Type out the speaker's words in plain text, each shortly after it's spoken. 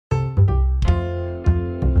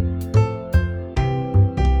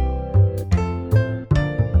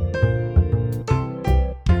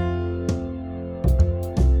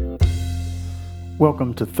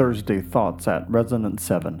Welcome to Thursday Thoughts at Resonance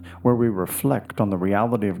 7, where we reflect on the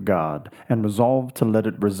reality of God and resolve to let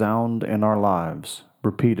it resound in our lives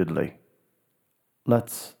repeatedly.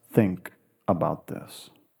 Let's think about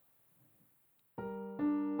this.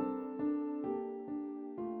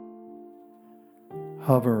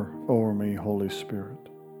 Hover over me, Holy Spirit.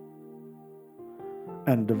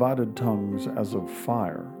 And divided tongues as of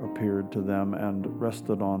fire appeared to them and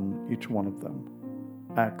rested on each one of them.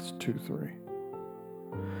 Acts 2:3.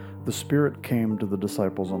 The Spirit came to the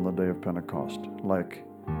disciples on the day of Pentecost. Like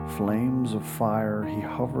flames of fire, He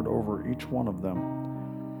hovered over each one of them.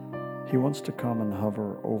 He wants to come and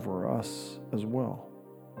hover over us as well.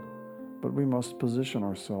 But we must position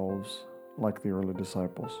ourselves like the early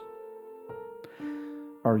disciples.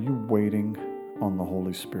 Are you waiting on the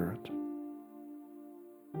Holy Spirit?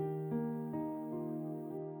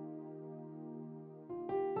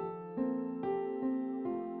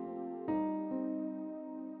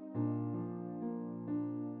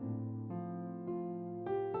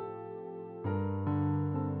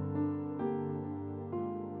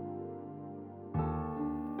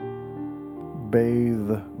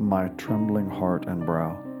 Bathe my trembling heart and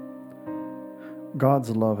brow.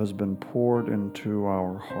 God's love has been poured into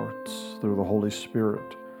our hearts through the Holy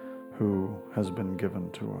Spirit who has been given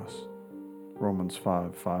to us. Romans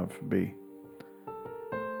 5:5b.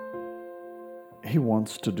 He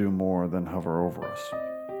wants to do more than hover over us.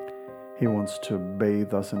 He wants to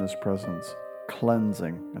bathe us in His presence,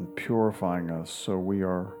 cleansing and purifying us so we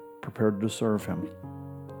are prepared to serve Him.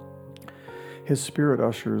 His Spirit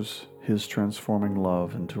ushers His transforming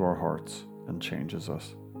love into our hearts and changes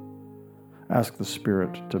us. Ask the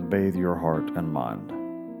Spirit to bathe your heart and mind.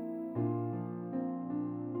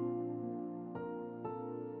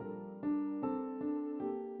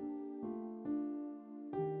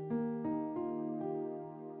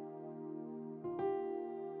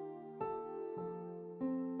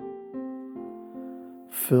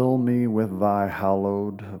 Fill me with thy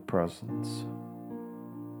hallowed presence.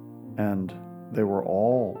 And they were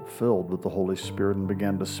all filled with the Holy Spirit and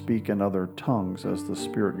began to speak in other tongues as the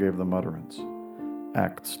Spirit gave them utterance.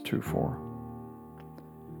 Acts 2:4.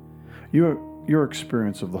 Your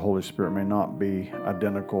experience of the Holy Spirit may not be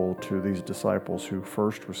identical to these disciples who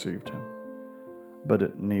first received Him, but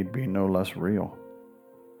it need be no less real.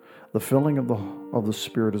 The filling of the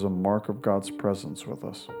Spirit is a mark of God's presence with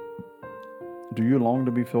us. Do you long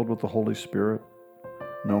to be filled with the Holy Spirit,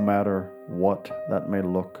 no matter what that may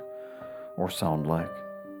look or sound like?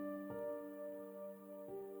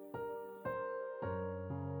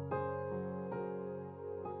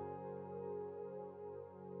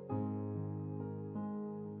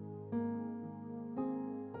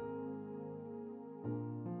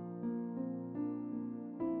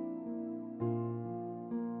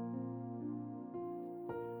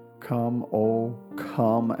 Come, oh,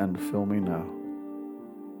 come and fill me now.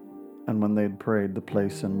 And when they had prayed, the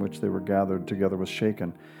place in which they were gathered together was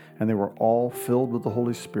shaken, and they were all filled with the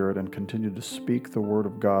Holy Spirit and continued to speak the word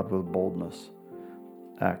of God with boldness.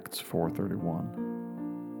 Acts 4:31.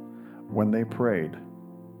 When they prayed,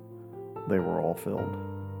 they were all filled.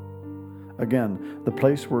 Again, the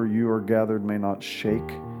place where you are gathered may not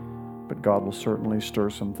shake, but God will certainly stir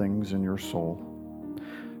some things in your soul.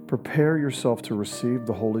 Prepare yourself to receive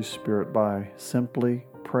the Holy Spirit by simply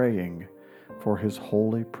praying for His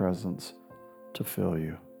holy presence to fill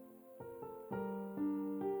you.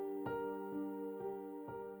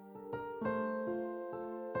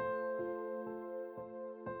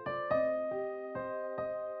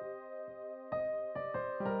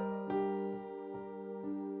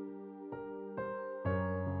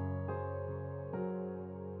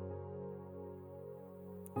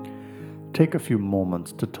 Take a few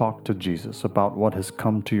moments to talk to Jesus about what has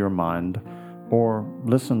come to your mind, or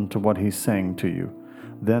listen to what He's saying to you.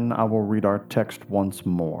 Then I will read our text once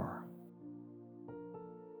more.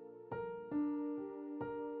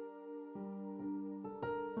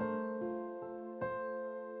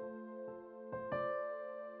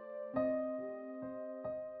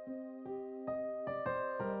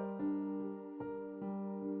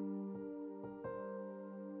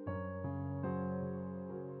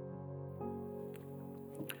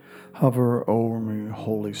 Hover over me,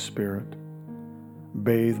 Holy Spirit.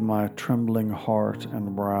 Bathe my trembling heart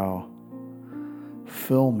and brow.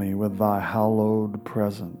 Fill me with thy hallowed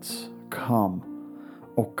presence. Come,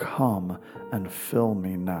 oh come and fill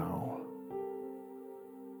me now.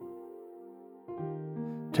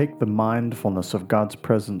 Take the mindfulness of God's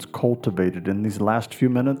presence cultivated in these last few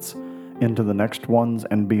minutes into the next ones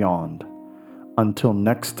and beyond. Until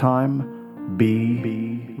next time,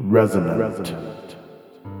 be resonant.